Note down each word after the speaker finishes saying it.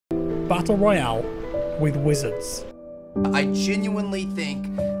battle royale with wizards. I genuinely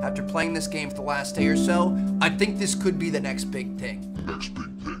think, after playing this game for the last day or so, I think this could be the next big thing.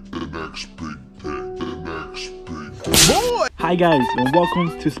 Hi guys, and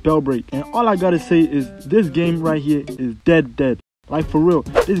welcome to Spellbreak. And all I gotta say is this game right here is dead. Like for real,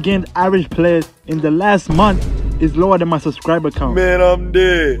 this game's average players in the last month is lower than my subscriber count. Man, I'm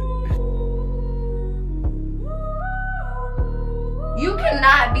dead. You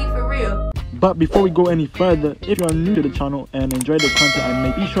cannot be for real. But before we go any further, if you are new to the channel and enjoy the content I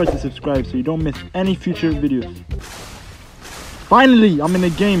make, be sure to subscribe so you don't miss any future videos. Finally, I'm in the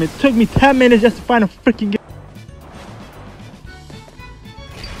game. It took me 10 minutes just to find a freaking game.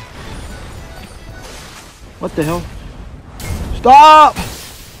 What the hell? Stop!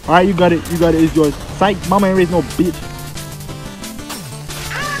 Alright, you got it, it's yours. Psych, mama ain't raised no bitch.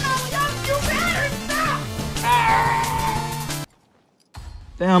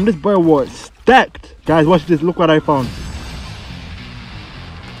 Damn, this boy was stacked. Guys, watch this, look what I found.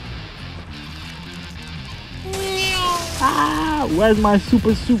 Ah, where's my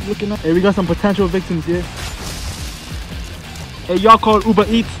super soup looking at? Hey, we got some potential victims here. Hey, y'all called Uber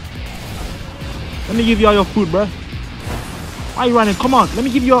Eats. Let me give y'all your food, bruh. Why you running? Come on, let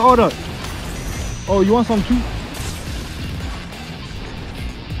me give you your order. Oh, you want some too?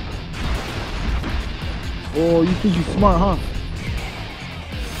 Oh, you think you smart, huh?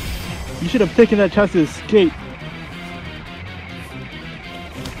 You should have taken that chance to escape.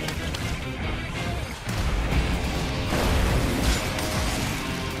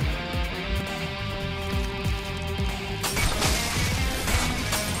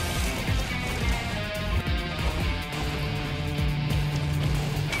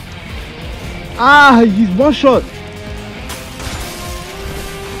 Ah, he's one shot.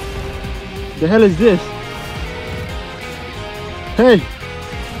 The hell is this? Hey,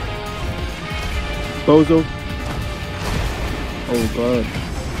 bozo. Oh god.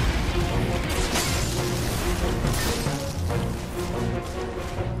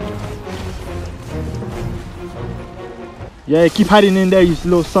 Yeah, keep hiding in there, you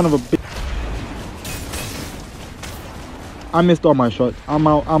little son of a bitch. I missed all my shots. I'm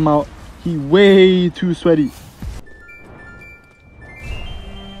out. He way too sweaty.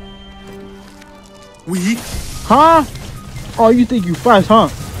 We? Huh? Oh, you think you fast, huh?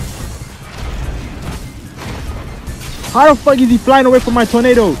 How the fuck is he flying away from my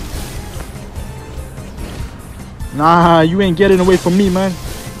tornado? Nah, you ain't getting away from me, man.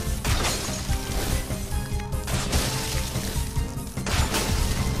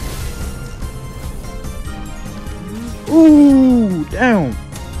 Ooh, damn.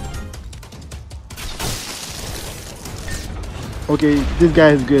 Okay, this guy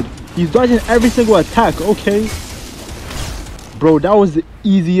is good. He's dodging every single attack, okay. Bro, that was the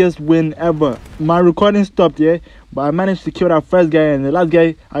easiest win ever. My recording stopped, yeah, but I managed to kill that first guy, and the last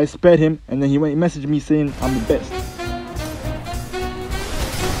guy, I spared him, and then he messaged me saying I'm the best.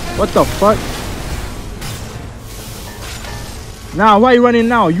 What the fuck? Nah, why are you running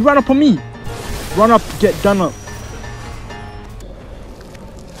now? You run up on me. Run up, get done up.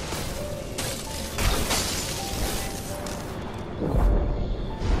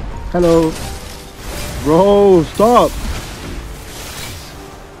 Hello. Bro, stop.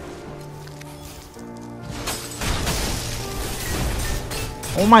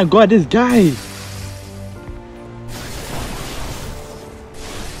 Oh my god, this guy.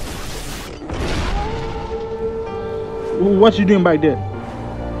 Ooh, what you doing back there?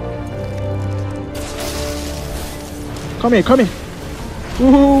 Come here.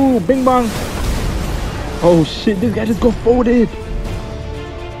 Ooh, bing bong. Oh shit, this guy just got folded.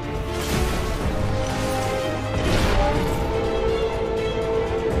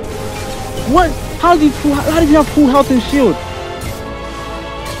 What? How does he have full health and shield?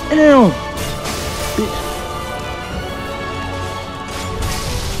 Damn! Bitch.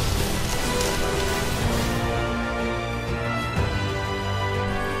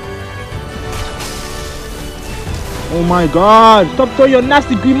 Oh my god! Stop throwing your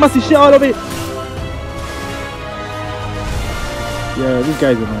nasty green musty shit all of it! Yeah, this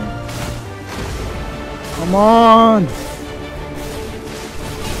guy's annoying. Come on!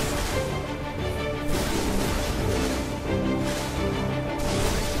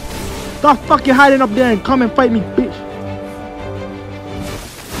 Stop fucking hiding up there and come and fight me, bitch.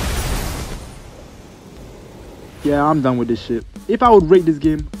 Yeah, I'm done with this shit. If I would rate this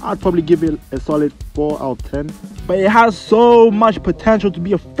game, I'd probably give it a solid 4 out of 10. But it has so much potential to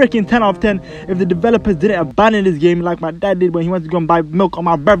be a freaking 10 out of 10 if the developers didn't abandon this game like my dad did when he went to go and buy milk on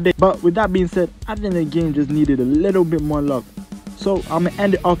my birthday. But with that being said, I think the game just needed a little bit more love. So I'm gonna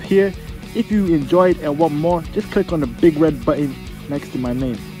end it off here. If you enjoyed and want more, just click on the big red button next to my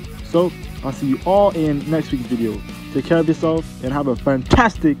name. So I'll see you all in next week's video. Take care of yourself and have a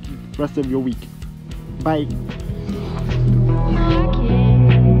fantastic rest of your week. Bye.